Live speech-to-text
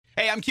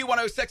Hey, I'm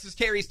Q106's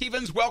Terry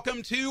Stevens.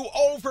 Welcome to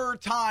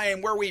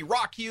Overtime, where we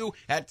rock you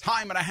at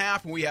time and a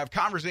half, and we have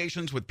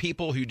conversations with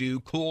people who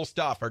do cool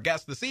stuff. Our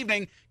guest this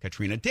evening,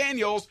 Katrina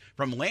Daniels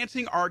from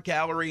Lansing Art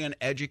Gallery and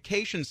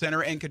Education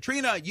Center. And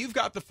Katrina, you've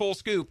got the full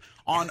scoop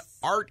on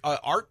Art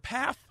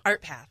Path?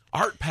 Art Path.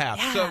 Art Path.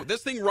 Yeah. So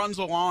this thing runs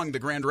along the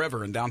Grand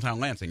River in downtown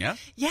Lansing, yeah?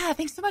 Yeah,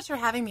 thanks so much for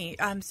having me.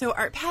 So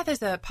Art Path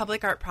is a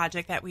public art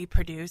project that we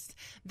produce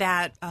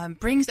that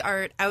brings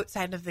art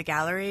outside of the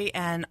gallery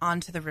and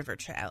onto the river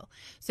trail.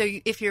 So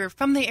if you're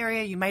from the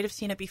area, you might have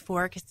seen it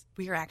before because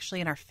we are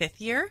actually in our 5th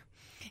year.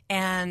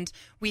 And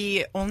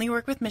we only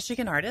work with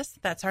Michigan artists.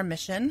 That's our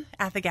mission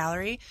at the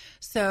gallery.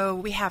 So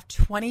we have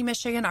 20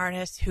 Michigan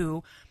artists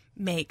who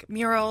make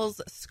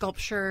murals,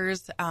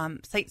 sculptures,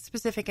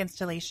 site-specific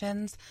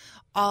installations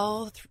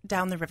all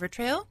down the river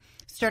trail,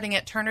 starting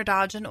at Turner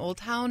Dodge in Old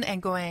Town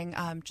and going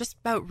just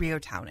about Rio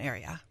Town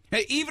area.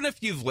 Hey, even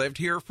if you've lived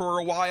here for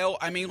a while,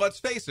 I mean, let's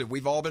face it,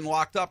 we've all been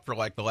locked up for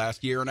like the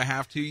last year and a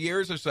half, 2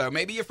 years or so.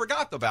 Maybe you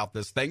forgot about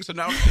this thing, so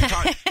now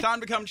it's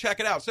time to come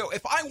check it out. So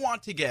if I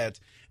want to get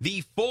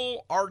the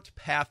full Art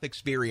Path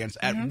experience,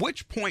 at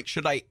which point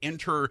should I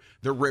enter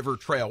the river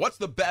trail? What's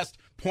the best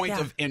point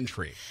of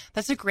entry?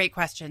 That's a great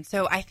question.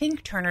 So I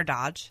think Turner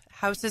Dodge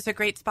House is a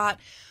great spot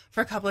for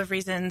a couple of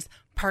reasons.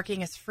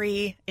 Parking is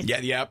free.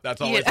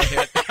 That's always a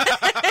hit.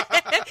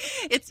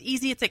 It's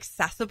easy. It's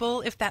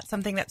accessible if that's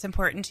something that's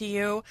important to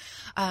you.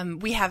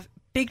 We have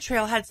big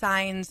trailhead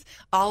signs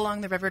all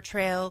along the river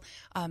trail.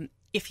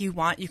 If you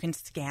want, you can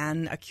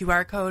scan a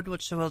QR code,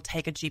 which will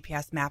take a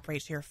GPS map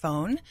right to your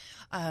phone.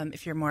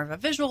 If you're more of a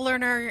visual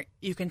learner,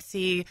 you can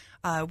see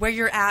where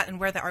you're at and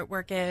where the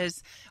artwork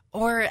is.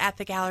 Or at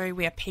the gallery,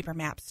 we have paper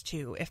maps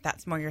too, if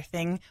that's more your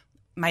thing.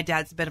 My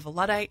dad's a bit of a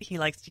Luddite. He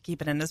likes to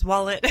keep it in his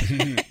wallet.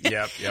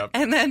 Yep.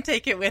 And then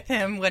take it with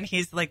him when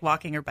he's like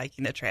walking or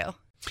biking the trail.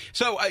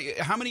 So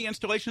how many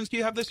installations do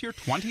you have this year?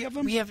 20 of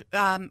them?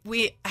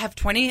 We have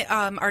 20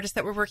 artists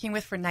that we're working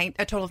with for a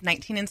total of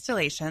 19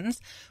 installations.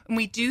 And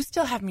we do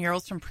still have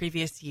murals from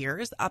previous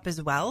years up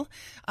as well.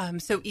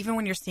 So even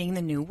when you're seeing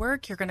the new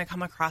work, you're going to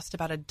come across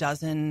about a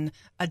dozen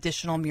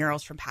additional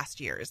murals from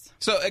past years.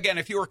 So again,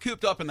 if you were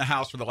cooped up in the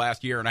house for the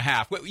last year and a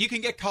half, you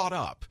can get caught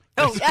up.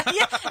 Oh, yeah,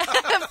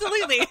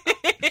 absolutely.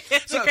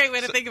 It's a great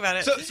way to think about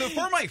it. So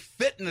for my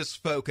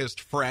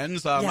fitness-focused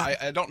friends,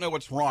 I don't know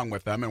what's wrong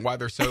with them and why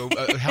they're so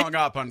hung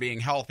up on being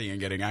healthy and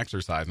getting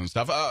exercise and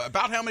stuff.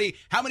 About how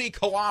many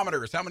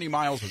kilometers, how many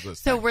miles is this?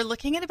 So we're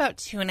looking at about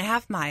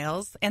 2.5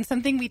 miles. And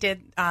something we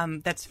did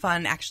that's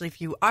fun, actually, if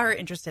you are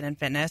interested in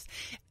fitness,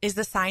 is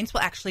the signs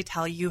will actually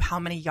tell you how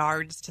many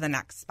yards to the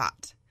next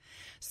spot.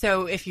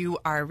 So if you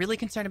are really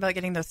concerned about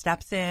getting those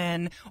steps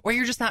in, or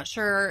you're just not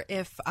sure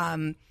if,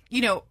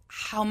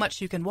 how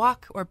much you can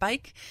walk or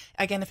bike,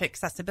 again, if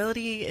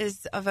accessibility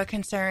is of a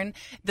concern,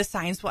 the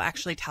signs will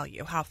actually tell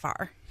you how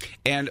far.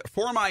 And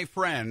for my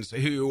friends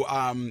who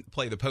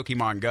play the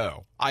Pokemon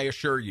Go, I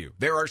assure you,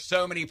 there are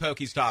so many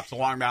Pokestops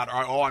along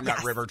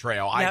that river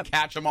trail. Yep. I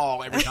catch them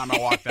all every time I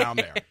walk down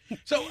there.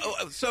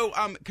 So,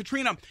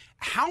 Katrina,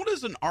 how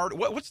does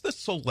what's the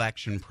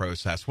selection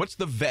process? What's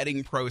the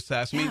vetting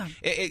process? I mean,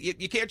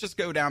 you can't just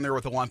go down there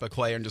with a lump of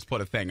clay and just put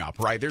a thing up,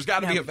 right? There's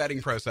got to be a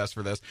vetting process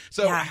for this.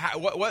 So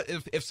what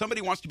if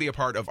somebody wants to be a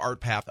part of Art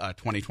Path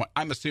 2020,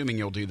 I'm assuming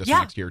you'll do this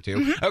next year too.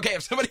 Mm-hmm. Okay,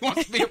 if somebody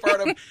wants to be a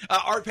part of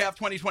Art Path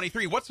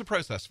 2023, what's the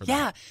process for that?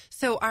 Yeah,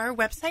 so our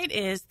website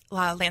is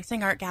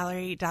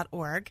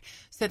lansingartgallery.org.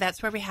 So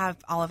that's where we have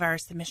all of our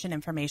submission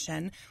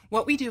information.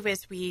 What we do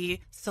is we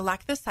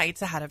select the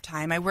sites ahead of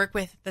time. I work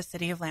with the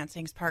City of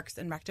Lansing's Parks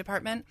and Rec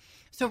Department.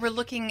 So we're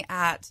looking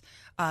at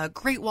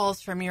Great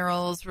Walls for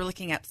murals. We're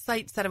looking at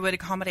sites that would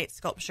accommodate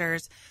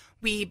sculptures.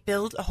 We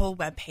build a whole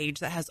web page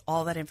that has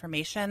all that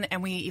information,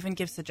 and we even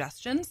give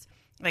suggestions.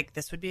 Like,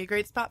 this would be a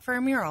great spot for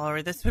a mural,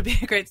 or this would be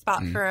a great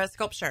spot for a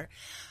sculpture.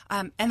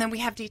 And then we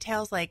have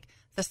details like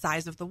the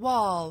size of the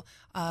wall,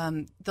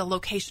 the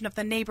location of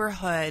the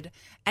neighborhood,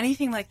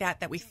 anything like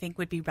that we think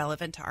would be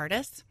relevant to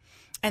artists.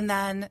 And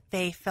then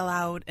they fill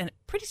out a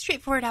pretty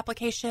straightforward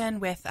application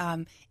with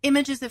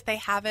images if they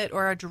have it,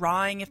 or a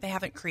drawing if they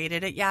haven't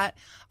created it yet,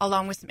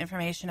 along with some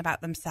information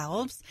about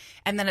themselves.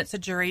 And then it's a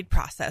juried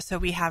process. So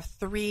we have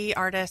 3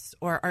 artists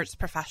or arts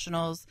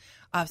professionals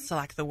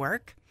select the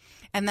work.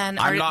 And then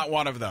I'm not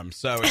one of them,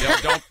 so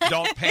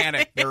don't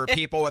panic. There are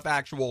people with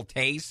actual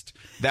taste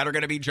that are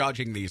going to be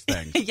judging these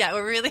things. Yeah,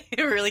 we're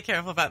really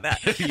careful about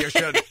that. You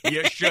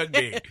should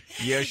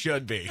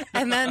be.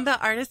 And then the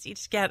artists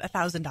each get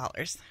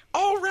 $1,000.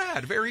 Oh,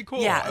 rad! Very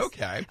cool. Yes.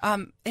 Okay.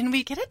 And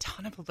we get a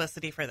ton of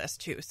publicity for this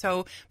too.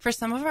 So for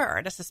some of our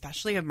artists,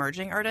 especially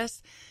emerging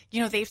artists,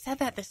 they've said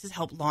that this has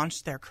helped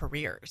launch their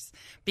careers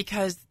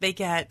because they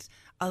get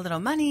a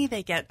little money,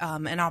 they get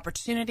an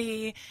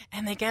opportunity,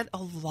 and they get a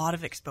lot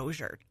of exposure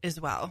exposure as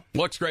well.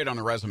 Looks great on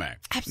the resume.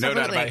 Absolutely.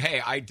 No doubt about it.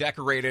 Hey, I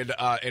decorated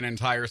an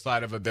entire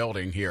side of a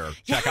building here.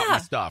 Check out my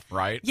stuff,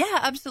 right? Yeah,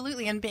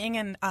 absolutely. And being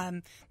in,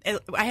 I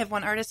have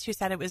one artist who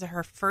said it was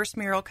her first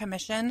mural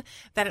commission,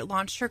 that it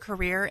launched her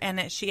career,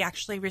 and she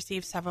actually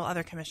received several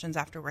other commissions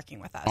after working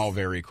with us. Oh,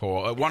 very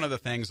cool. One of the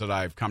things that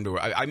I've come to,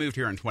 I moved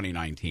here in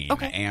 2019,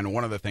 and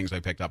one of the things I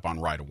picked up on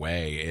right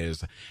away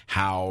is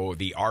how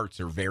the arts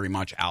are very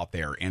much out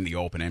there in the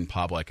open, in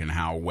public, and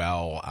how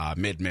well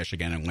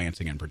Mid-Michigan and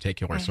Lansing in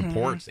particular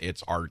supports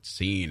its art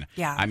scene.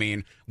 Yeah. I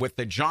mean, with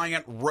the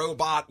giant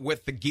robot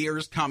with the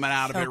gears coming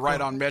out of it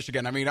right on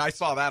Michigan. I mean, I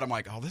saw that. I'm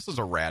like, oh, this is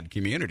a rad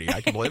community.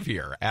 I can live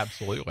here.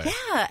 Absolutely.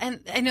 Yeah.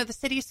 And I know the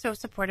city is so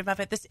supportive of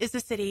it. This is a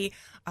city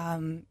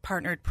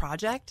partnered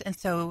project. And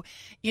so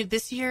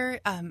this year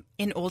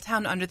in Old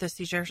Town under the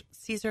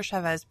Cesar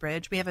Chavez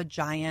Bridge, we have a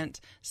giant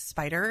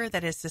spider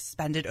that is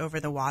suspended over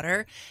the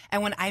water.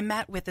 And when I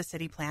met with the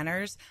city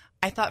planners,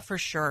 I thought for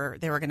sure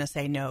they were going to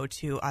say no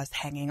to us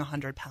hanging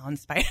 100-pound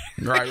spider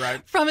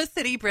right. from a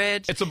city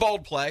bridge. It's a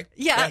bold play.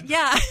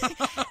 Yeah.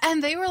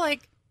 And they were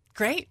like,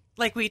 great.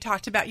 Like we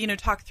talked about,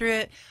 talked through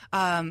it.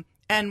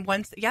 And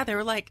once, they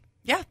were like,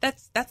 yeah,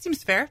 that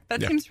seems fair.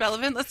 That seems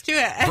relevant. Let's do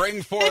it.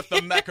 Bring forth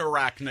the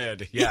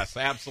mecharachnid. Yes,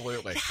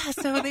 absolutely. Yeah,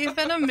 so they've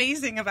been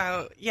amazing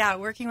about,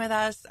 working with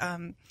us,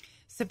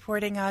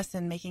 supporting us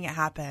and making it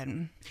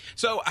happen.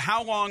 So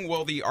how long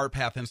will the Art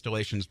Path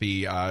installations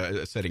be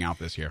sitting out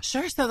this year?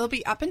 Sure. So they'll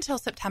be up until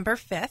September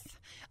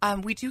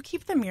 5th. We do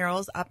keep the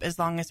murals up as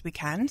long as we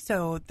can.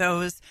 So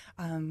those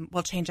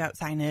we'll change out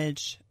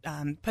signage,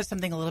 put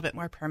something a little bit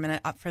more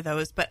permanent up for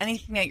those. But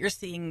anything that you're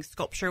seeing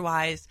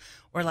sculpture-wise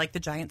or like the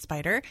giant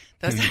spider,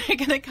 those are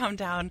going to come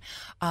down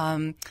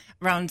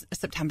around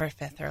September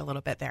 5th or a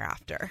little bit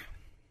thereafter.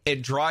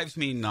 It drives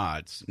me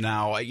nuts.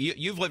 Now,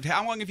 you've lived,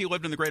 how long have you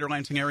lived in the greater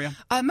Lansing area?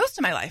 Most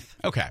of my life.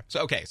 Okay.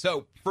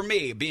 So for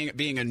me,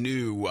 being a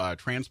new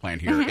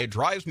transplant here, it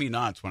drives me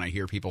nuts when I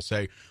hear people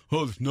say,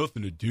 oh, there's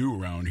nothing to do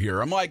around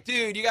here. I'm like,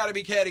 dude, you got to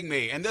be kidding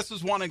me. And this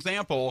is one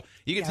example.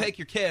 You can take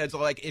your kids,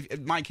 like,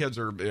 if my kids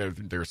are,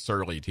 they're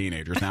surly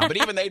teenagers now, but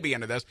even they'd be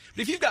into this.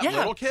 But if you've got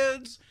little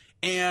kids,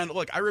 and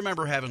look, I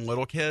remember having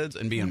little kids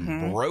and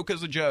being broke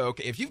as a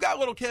joke. If you've got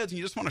little kids and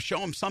you just want to show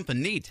them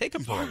something neat, take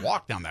them for a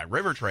walk down that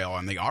river trail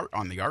on the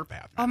art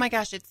path. Oh my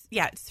gosh,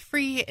 it's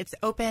free, it's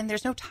open.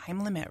 There's no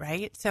time limit,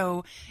 right?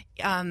 So,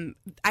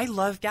 I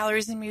love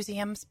galleries and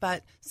museums,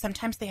 but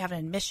sometimes they have an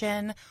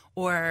admission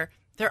or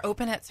they're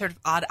open at sort of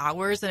odd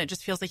hours, and it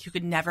just feels like you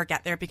could never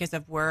get there because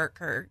of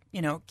work or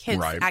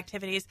kids'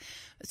 activities.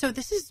 So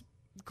this is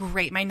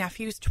great. My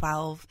nephew's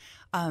 12.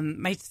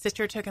 My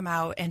sister took him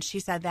out, and she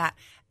said that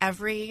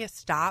every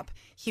stop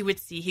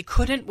he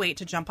couldn't wait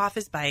to jump off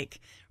his bike,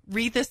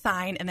 read the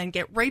sign, and then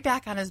get right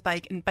back on his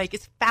bike and bike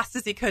as fast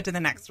as he could to the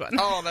next one.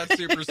 Oh, that's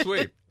super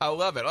sweet. I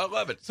love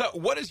it. So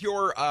what is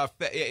your,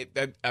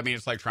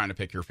 it's like trying to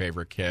pick your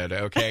favorite kid.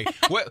 Okay.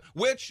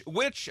 Which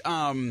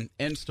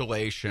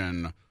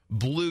installation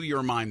blew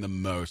your mind the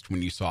most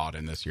when you saw it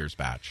in this year's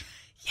batch?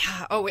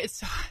 Yeah. Oh,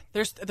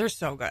 they're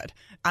so good.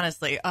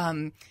 Honestly.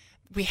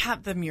 We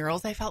have the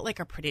murals I felt like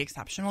are pretty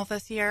exceptional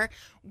this year.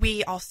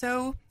 We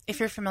also, if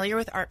you're familiar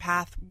with Art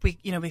Path, we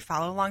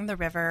follow along the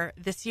river.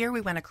 This year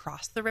we went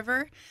across the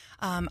river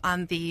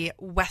on the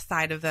west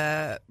side of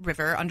the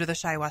river under the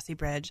Shiawassee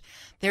Bridge.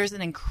 There's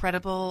an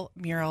incredible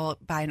mural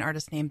by an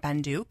artist named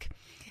Ben Duke.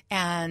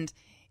 And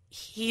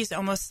he's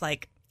almost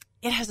like,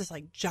 it has this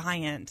like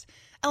giant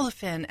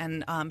elephant,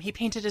 and he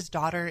painted his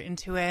daughter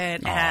into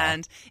it. Aww.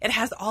 And it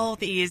has all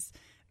these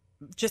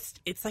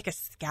it's like a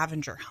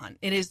scavenger hunt.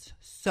 It is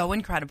so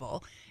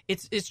incredible.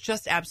 It's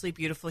just absolutely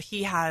beautiful.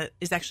 He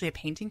is actually a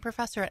painting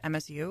professor at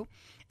MSU.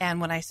 And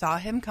when I saw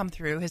him come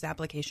through his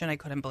application, I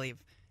couldn't believe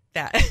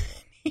that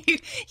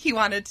he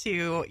wanted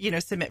to,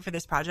 submit for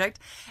this project.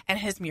 And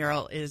his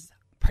mural is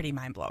pretty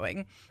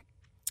mind-blowing.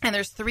 And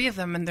there's 3 of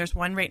them, and there's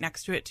one right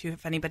next to it, too,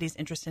 if anybody's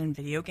interested in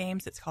video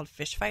games. It's called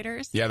Fish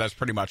Fighters. Yeah, that's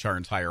pretty much our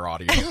entire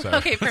audience. So.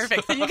 Okay,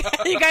 perfect. So you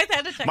guys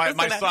had to check this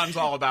My son's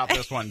all about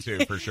this one,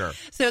 too, for sure.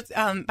 So it's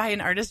by an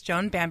artist,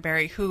 Joan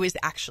Banbury, who is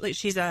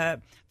she's a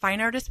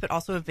fine artist, but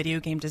also a video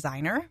game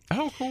designer.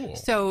 Oh, cool.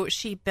 So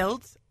she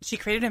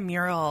created a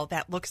mural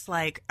that looks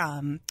like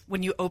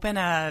when you open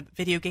a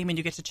video game and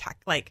you get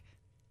to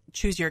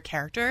choose your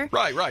character.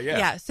 Right, yeah.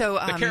 Yeah, so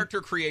the character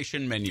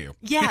creation menu.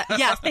 Yeah,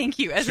 thank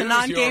you. As a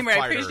non-gamer,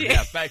 I appreciate it.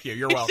 Yes, thank you.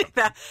 You're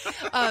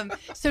welcome.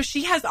 So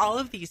she has all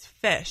of these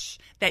fish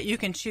that you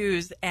can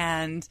choose,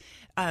 and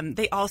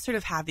they all sort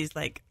of have these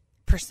like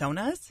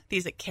personas,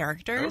 these like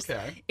characters.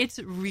 Okay. It's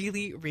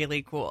really,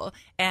 really cool.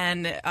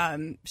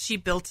 And she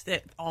built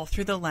it all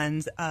through the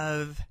lens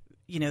of,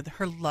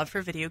 her love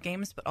for video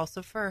games, but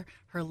also for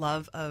her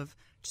love of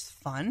just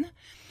fun.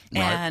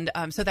 Right.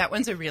 And so that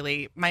one's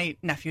my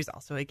nephew's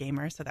also a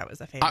gamer, so that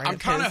was a favorite. I'm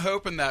kind of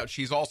hoping that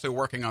she's also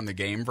working on the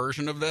game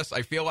version of this.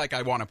 I feel like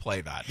I want to play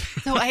that.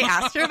 So I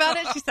asked her about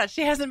it. She said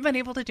she hasn't been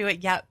able to do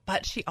it yet,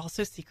 but she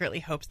also secretly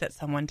hopes that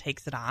someone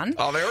takes it on.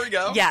 Oh, there we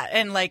go. Yeah,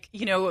 and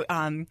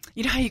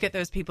how you get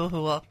those people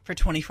who will, for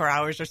 24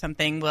 hours or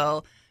something,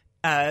 will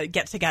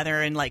get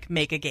together and like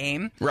make a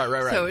game.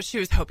 Right. So she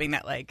was hoping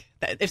that like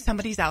that if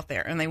somebody's out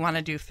there and they want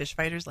to do Fish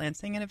Fighters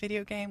Lansing in a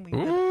video game, we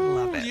would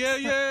love it.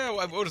 Yeah.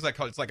 What is that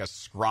called? It's like a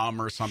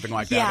Scrum or something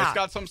like that. Yeah. It's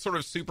got some sort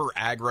of super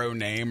aggro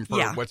name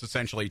for what's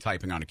essentially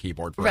typing on a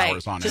keyboard for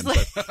hours on end. Just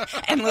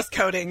like endless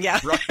coding. Yeah.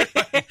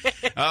 Right.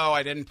 Oh,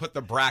 I didn't put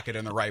the bracket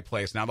in the right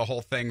place. Now the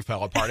whole thing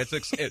fell apart. It's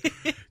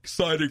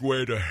exciting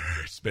way to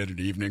spend an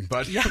evening,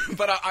 but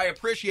I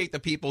appreciate the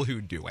people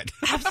who do it.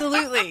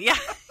 Absolutely. Yeah.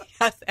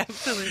 Yes,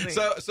 absolutely.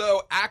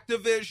 So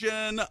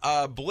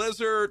Activision,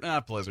 Blizzard,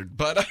 not Blizzard,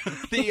 but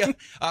the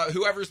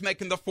whoever's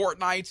making the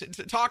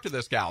Fortnite, talk to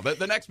this gal.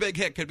 The next big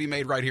hit could be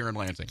made right here in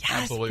Lansing.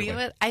 Yes,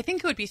 absolutely. I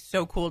think it would be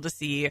so cool to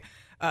see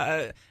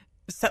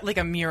like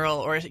a mural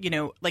or,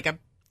 like a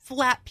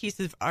flat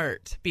piece of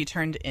art be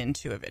turned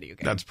into a video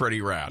game. That's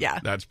pretty rad. Yeah.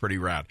 That's pretty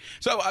rad.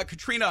 So,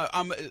 Katrina,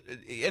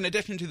 in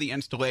addition to the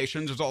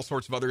installations, there's all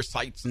sorts of other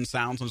sights and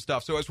sounds and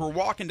stuff. So as we're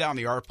walking down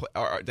the art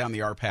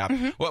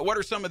path, what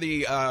are some of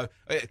the,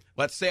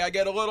 let's say I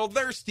get a little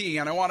thirsty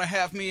and I want to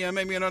have me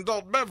maybe an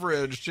adult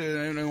beverage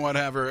and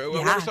whatever. Yeah.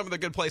 What are some of the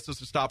good places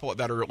to stop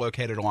that are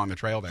located along the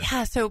trail there?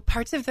 Yeah, so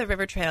parts of the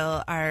River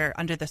Trail are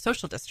under the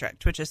social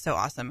district, which is so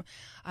awesome.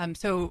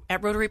 So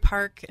at Rotary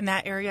Park in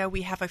that area,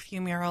 we have a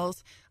few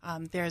murals.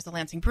 There's the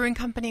Lansing Brewing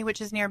Company, which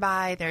is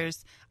nearby.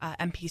 There's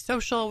MP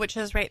Social, which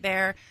is right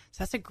there. So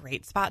that's a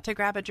great spot to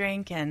grab a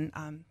drink and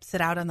sit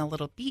out on the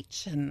little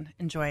beach and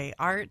enjoy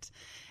art.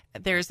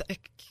 There's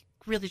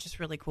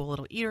really cool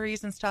little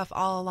eateries and stuff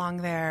all along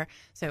there.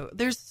 So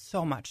there's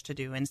so much to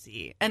do and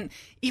see. And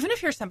even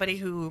if you're somebody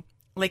who,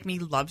 like me,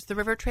 loves the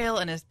River Trail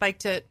and has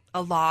biked it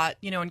a lot,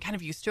 and kind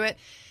of used to it,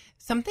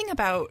 something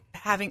about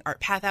having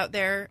Art Path out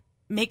there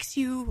makes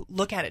you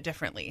look at it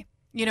differently.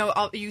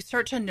 You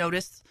start to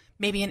notice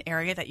maybe an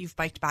area that you've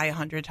biked by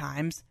 100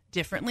 times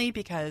differently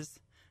because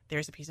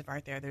there's a piece of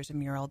art there, there's a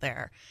mural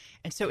there.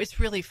 And so it's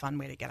really a fun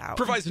way to get out.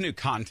 Provides a new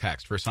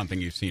context for something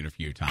you've seen a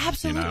few times.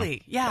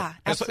 Absolutely. Yeah,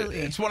 absolutely.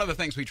 It's one of the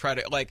things we try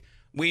to, like,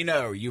 we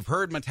know you've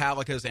heard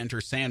Metallica's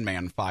Enter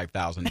Sandman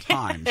 5,000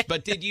 times,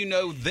 but did you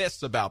know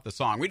this about the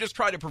song? We just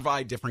try to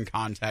provide different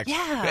context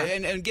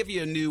and give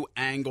you a new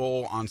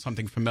angle on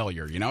something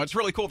familiar. It's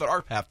really cool that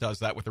Art Path does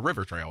that with the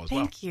River Trail as well.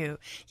 Thank you.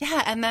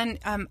 Yeah, and then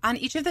on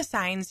each of the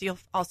signs, you'll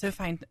also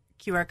find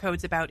QR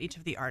codes about each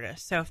of the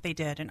artists. So if they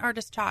did an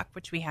artist talk,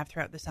 which we have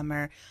throughout the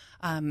summer,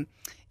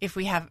 if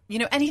we have,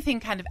 anything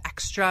kind of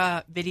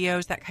extra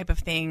videos, that type of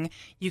thing,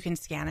 you can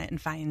scan it and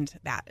find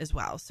that as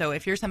well. So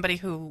if you're somebody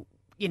who,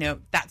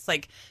 that's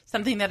like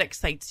something that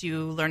excites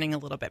you, learning a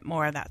little bit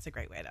more, that's a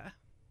great way to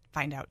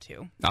find out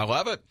too. I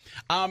love it.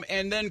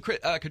 And then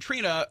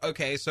Katrina,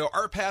 okay, so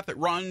Art Path that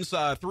runs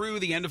through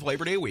the end of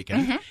Labor Day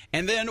weekend.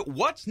 And then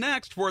what's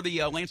next for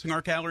the Lansing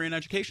Art Gallery and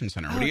Education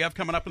Center? What do you have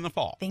coming up in the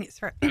fall? Thanks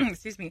for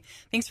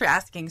Thanks for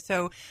asking.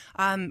 So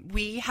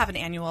we have an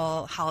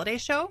annual holiday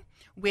show,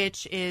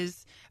 which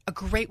is a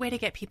great way to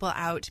get people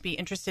out to be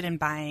interested in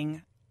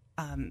buying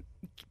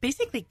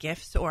basically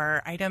gifts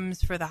or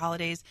items for the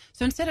holidays.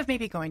 So instead of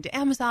maybe going to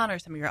Amazon or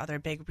some of your other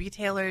big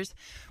retailers,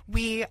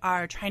 we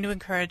are trying to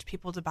encourage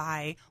people to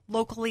buy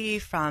locally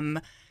from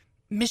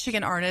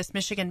Michigan artists,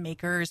 Michigan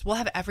makers. We'll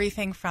have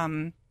everything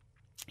from,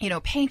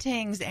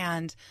 paintings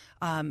and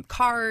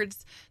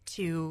cards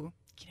to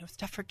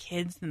stuff for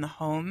kids in the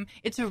home.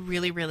 It's a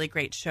really, really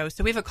great show.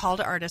 So we have a call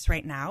to artists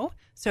right now.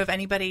 So if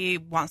anybody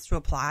wants to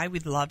apply,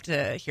 we'd love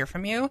to hear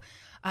from you.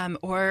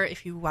 Or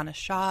if you want to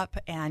shop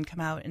and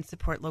come out and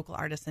support local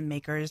artists and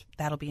makers,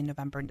 that'll be in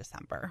November and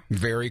December.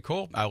 Very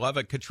cool. I love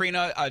it.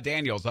 Katrina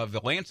Daniels of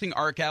the Lansing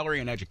Art Gallery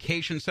and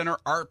Education Center,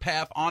 Art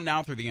Path on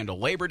now through the end of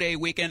Labor Day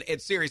weekend.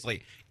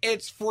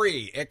 It's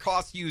free. It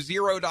costs you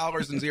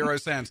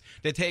 $0.00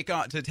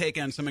 to take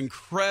in some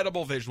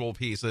incredible visual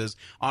pieces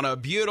on a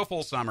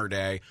beautiful summer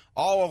day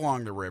all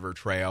along the River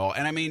Trail.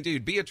 And I mean,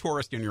 dude, be a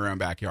tourist in your own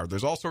backyard.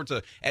 There's all sorts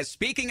of,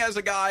 speaking as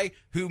a guy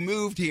who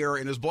moved here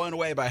and is blown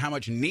away by how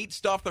much neat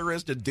stuff there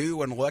is to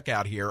do and look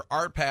out here,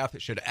 Art Path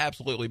should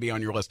absolutely be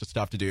on your list of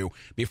stuff to do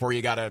before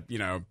you got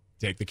to,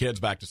 take the kids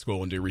back to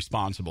school and do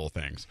responsible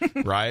things,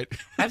 right?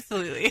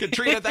 Absolutely.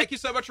 Katrina, thank you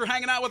so much for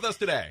hanging out with us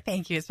today.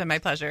 Thank you. It's been my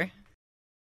pleasure.